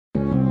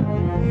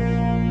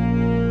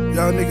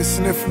Y'all niggas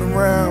sniffing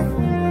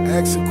around,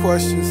 asking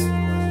questions,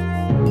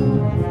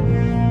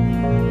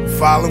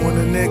 following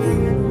a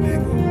nigga.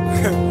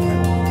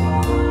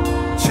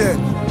 Check.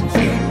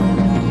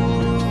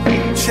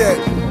 Check.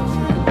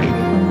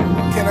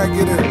 Can I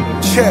get a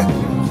check?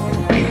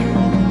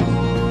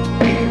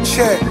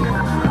 Check.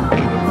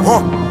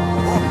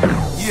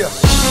 Yeah.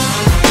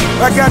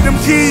 I got them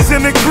keys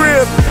in the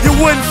crib. You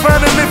wouldn't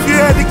find them if you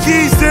had the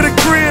keys to the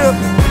crib.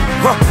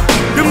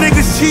 Them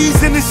niggas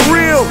cheese and it's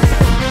real.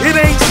 It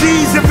ain't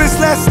cheese if it's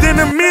less than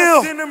a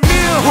meal.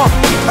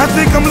 I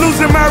think I'm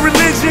losing my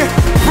religion.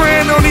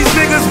 Praying on these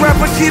niggas, wrap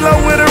a kilo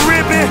with a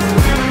ribbon.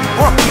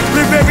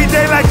 Live every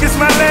day like it's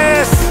my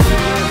last.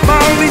 My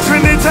only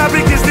trending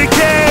topic is the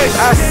cash.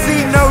 I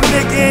see no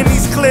nigga in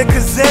these clear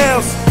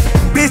gazelles.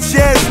 Bitch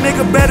ass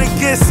nigga better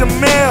get some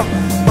mail.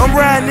 I'm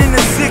riding in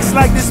the 6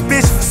 like this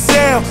bitch for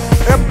sale.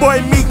 That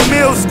boy Meek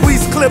Mill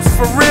squeeze clips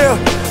for real.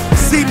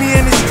 See me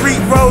in the street,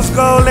 rose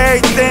gold,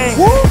 everything.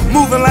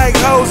 Moving like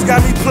hoes,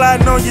 got me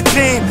plotting on your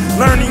team.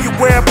 Learning your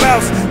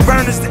whereabouts,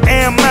 burners to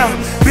air 'em out.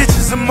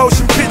 Bitches a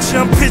motion picture,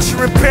 I'm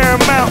picturing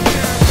Paramount.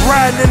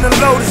 Riding in the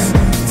Lotus,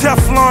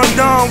 Teflon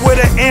Dawn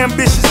with an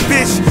ambitious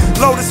bitch.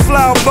 Lotus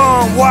flower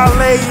bomb,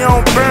 Wale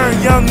on burn.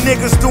 Young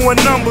niggas doing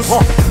numbers.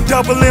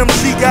 Double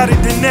MG got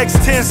it the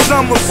next 10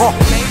 summers.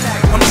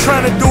 I'm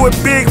trying to do it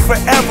big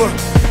forever.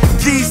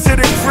 Keys to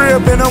the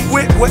crib and I'm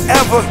with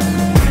whatever.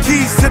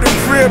 Keys to the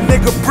crib,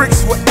 nigga,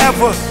 bricks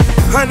whatever.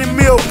 100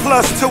 mil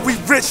plus till we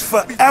rich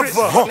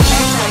forever.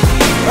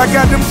 I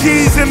got them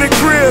keys in the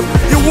crib.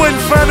 You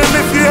wouldn't find them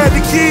if you had the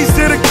keys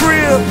to the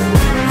crib.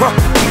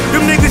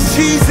 Them niggas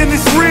cheese and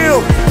it's real.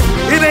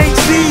 It ain't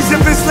cheese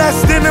if it's less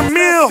than a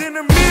meal.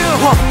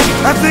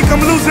 I think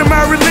I'm losing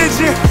my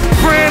religion.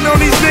 Praying on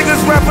these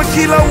niggas, wrap a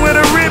kilo with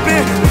a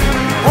ribbon.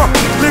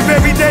 Live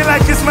every day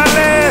like it's my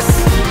last.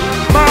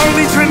 My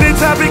only trending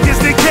topic is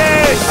the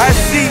cash. I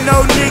see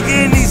no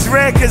nigga in these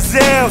red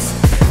gazelles.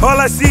 All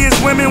I see is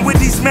women with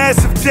these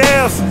massive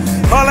tails.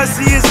 All I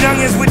see is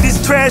youngins with this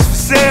trash for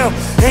sale.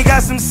 Ain't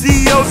got some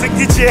CEOs that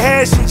get your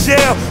hash in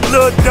jail.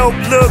 Lil' dope,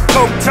 lil'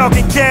 coke,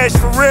 talking cash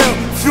for real.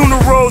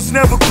 Funerals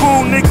never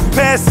cool, nigga,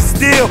 pass the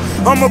steel.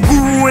 I'm a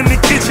guru in the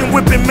kitchen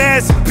whipping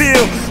mass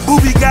appeal.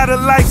 Booby got a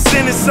life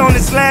sentence on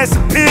his last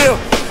appeal.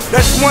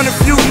 That's one of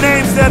few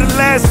names that'll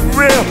last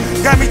for real.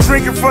 Got me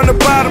drinking from the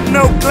bottom,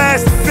 no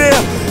glass to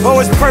fill.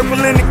 Oh, it's purple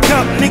in the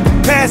cup, nigga,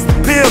 pass the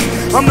pills.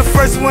 I'm the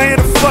first one here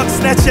to fuck,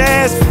 snatch your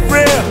ass for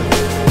real.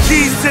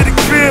 Keys to the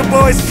crib,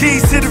 boys,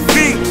 keys to the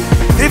beat.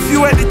 If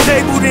you at the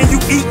table, then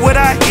you eat what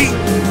I eat.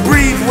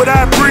 Breathe what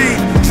I breathe,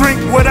 drink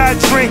what I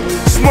drink.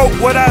 Smoke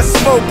what I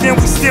smoke, then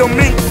we still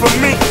mink for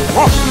mink.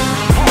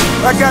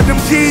 I got them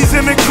keys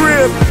in the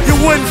crib. You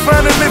wouldn't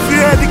find them if you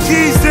had the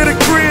keys to the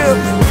crib.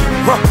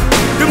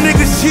 Them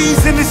niggas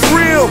cheese and it's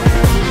real.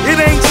 It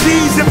ain't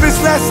cheese if it's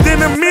less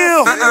than a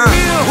meal.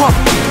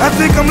 I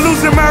think I'm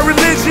losing my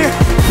religion.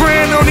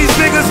 Praying on these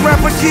niggas,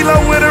 wrap a kilo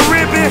with a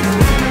ribbon.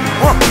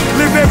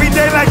 Live every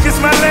day like it's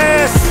my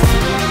last.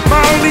 My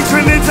only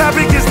trending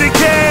topic is the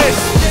cash.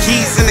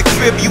 Keys in the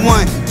crib, you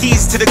want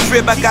keys to the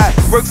crib. I got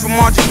work from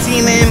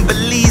Argentina and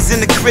Belize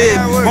in the crib.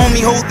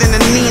 Homie holding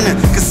a Nina,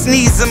 could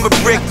sneeze in a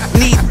brick.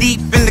 Knee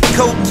deep in the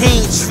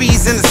cocaine,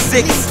 trees in the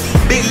 6.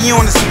 Biggie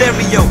on the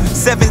stereo,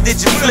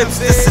 7-digit flips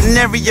the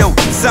scenario.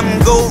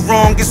 Something go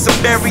wrong, it's a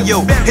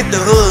burial. Hit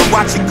the hood,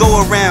 watch it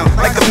go around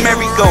like a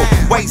merry-go.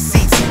 White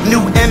seats,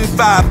 new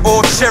M5,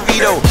 all cherry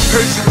though.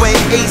 Heard you weigh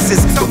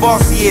aces,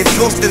 Cavassiers,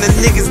 hosting the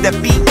niggas that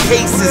beat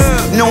cases.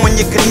 Knowing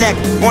you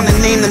connect on a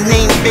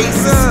name-to-name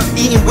basis.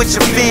 Eating with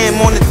your fam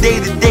on a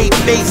day-to-day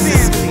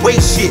basis. Wait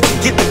shit,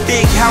 get the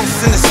big house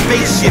in a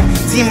spaceship.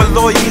 Team of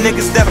loyal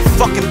niggas that'll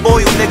fucking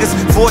boil niggas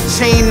for a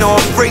chain or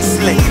a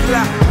bracelet.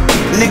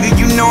 Nigga,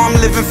 you know I'm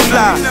living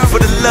fly. For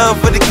the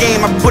love of the game,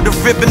 I put a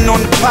ribbon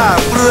on the pie.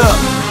 What up?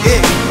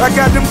 Yeah. I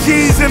got them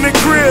keys in the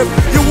crib.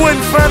 You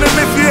wouldn't find them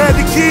if you had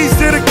the keys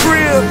to the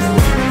crib.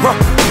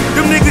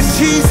 Them niggas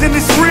cheese and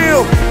it's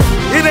real.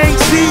 It ain't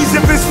cheese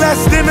if it's less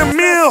than a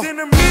meal.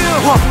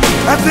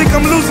 I think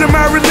I'm losing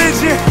my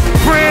religion.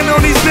 Praying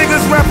on these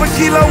niggas, wrap a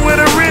kilo with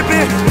a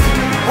ribbon.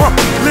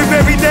 Live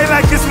every day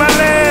like it's my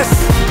last.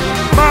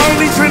 My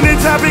only trending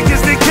topic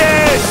is the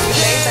cash.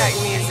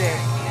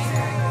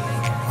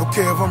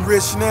 Okay, if I'm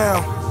rich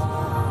now,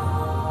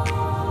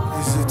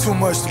 is it too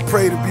much to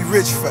pray to be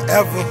rich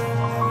forever?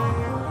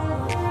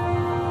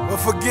 But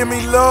forgive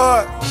me,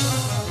 Lord.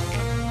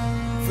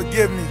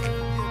 Forgive me.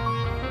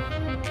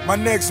 My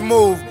next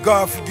move,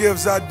 God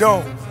forgives, I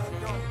don't.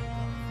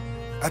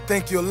 I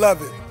think you'll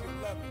love it.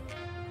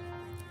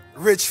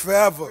 Rich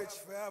forever.